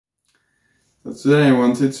So today I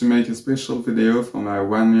wanted to make a special video for my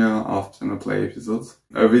 1 year of piano play episodes.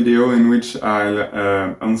 A video in which I'll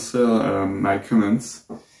answer my comments.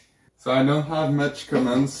 So I don't have much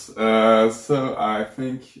comments, so I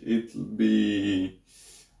think it'll be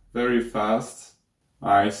very fast.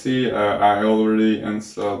 I see I already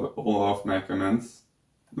answered all of my comments.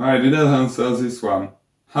 No, I didn't answer this one.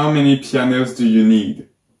 How many pianos do you need?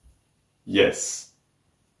 Yes.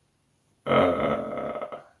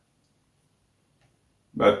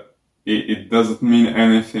 But it doesn't mean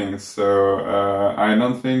anything, so I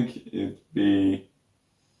don't think it'd be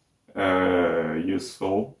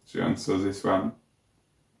useful to answer this one.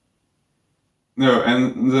 No,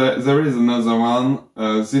 and there is another one,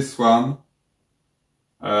 this one,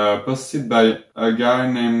 posted by a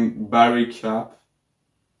guy named Barry Cap.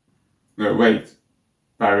 No, wait,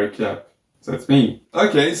 Barry Cap, that's me.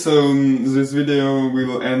 Okay, so this video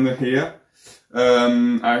will end here.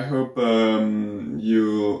 I hope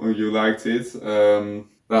you liked it.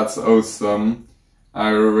 That's awesome. I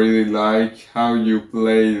really like how you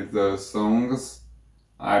play the songs.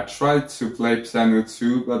 I tried to play piano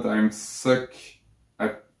too, but I'm stuck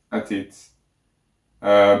at it.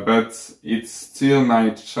 But it's still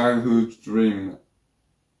my childhood dream.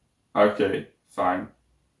 Okay, fine.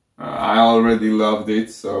 I already loved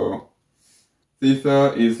it, so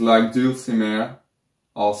Thither is like dulcimer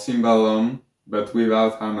or cymbalum, but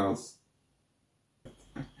without hammers.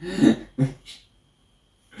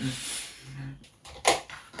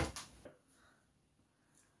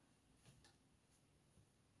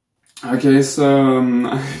 Okay, so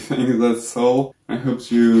I think that's all. I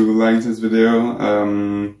hope you liked this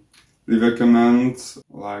video. Leave a comment,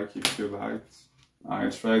 like if you liked. I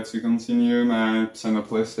try to continue my piano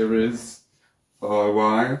play series for a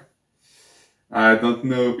while. I don't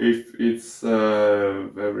know if it's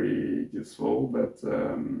very useful, but